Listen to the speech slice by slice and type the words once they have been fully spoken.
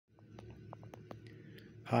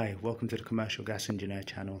Hi, welcome to the Commercial Gas Engineer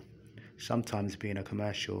channel. Sometimes being a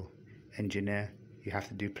commercial engineer, you have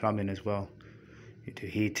to do plumbing as well. You do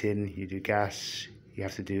heating, you do gas, you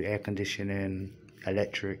have to do air conditioning,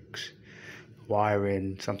 electrics,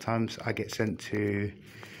 wiring. Sometimes I get sent to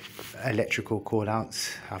electrical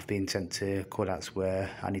call-outs. I've been sent to call-outs where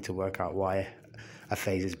I need to work out why a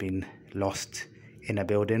phase has been lost in a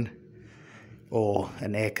building, or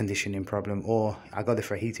an air conditioning problem, or I got it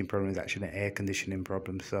for a heating problem. It's actually an air conditioning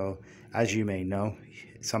problem. So as you may know,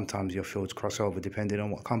 sometimes your fields cross over depending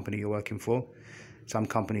on what company you're working for. Some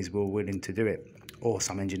companies will be willing to do it, or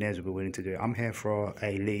some engineers will be willing to do it. I'm here for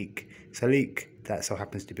a leak. It's a leak that so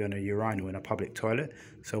happens to be on a urinal in a public toilet.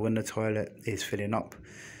 So when the toilet is filling up,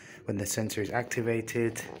 when the sensor is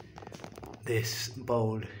activated, this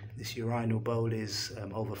urinal bowl is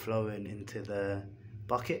overflowing into the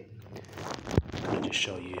bucket. I'll just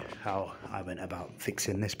show you how I went about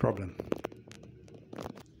fixing this problem.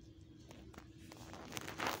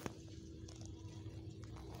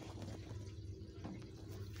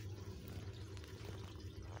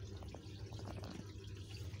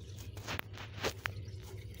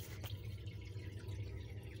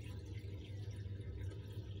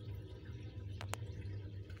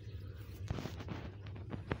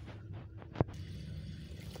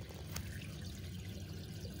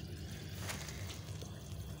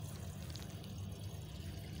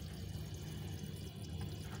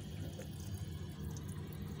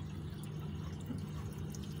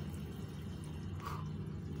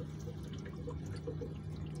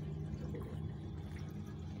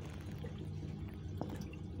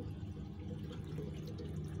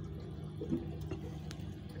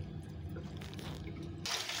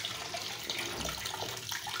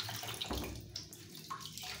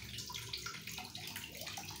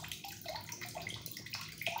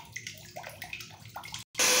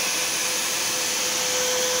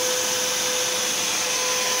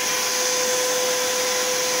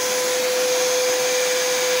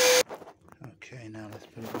 Okay, now let's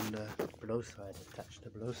put it on the below side, attach the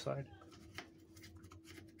below side.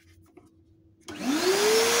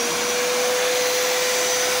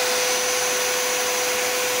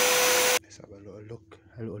 Let's have a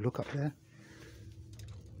little look up there.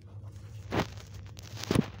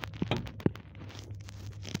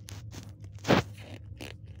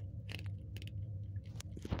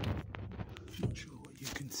 Not sure what you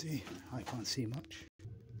can see. I can't see much.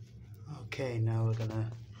 Okay, now we're gonna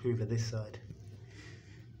hoover this side.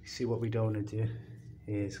 See, what we don't want to do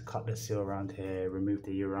is cut the seal around here, remove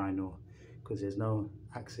the urinal, because there's no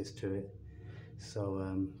access to it. So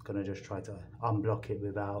I'm gonna just try to unblock it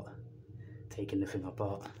without taking the thing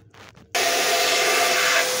apart.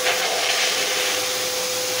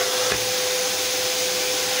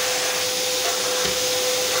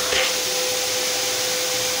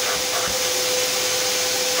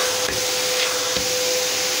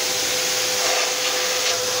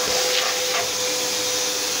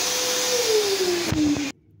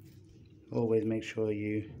 Always make sure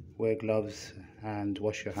you wear gloves and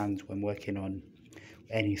wash your hands when working on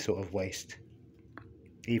any sort of waste.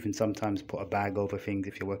 Even sometimes put a bag over things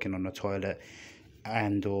if you're working on a toilet,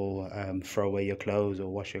 and or throw away your clothes or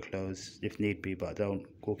wash your clothes if need be, but don't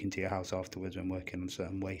walk into your house afterwards when working on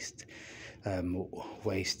certain waste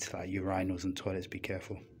like urinals and toilets. Be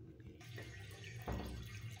careful.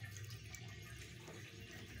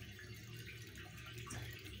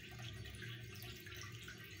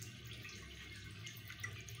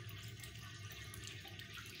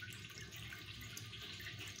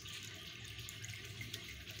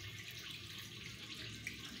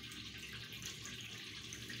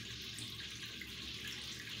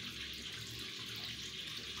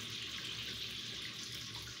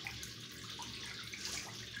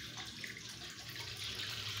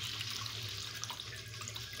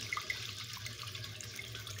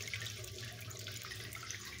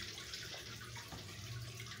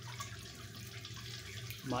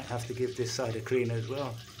 Might have to give this side a clean as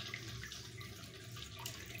well.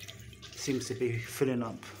 Seems to be filling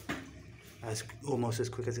up almost as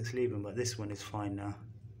quick as it's leaving, but this one is fine now.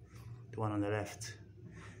 The one on the left.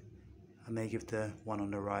 I may give the one on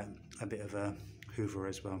the right a bit of a hoover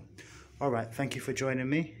as well. Alright, thank you for joining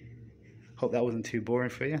me. Hope that wasn't too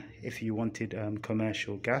boring for you. If you wanted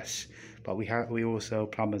commercial gas, but we also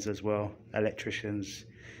plumbers as well, electricians,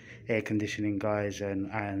 air conditioning guys,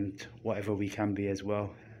 and whatever we can be as well.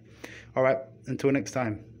 All right, until next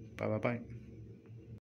time. Bye.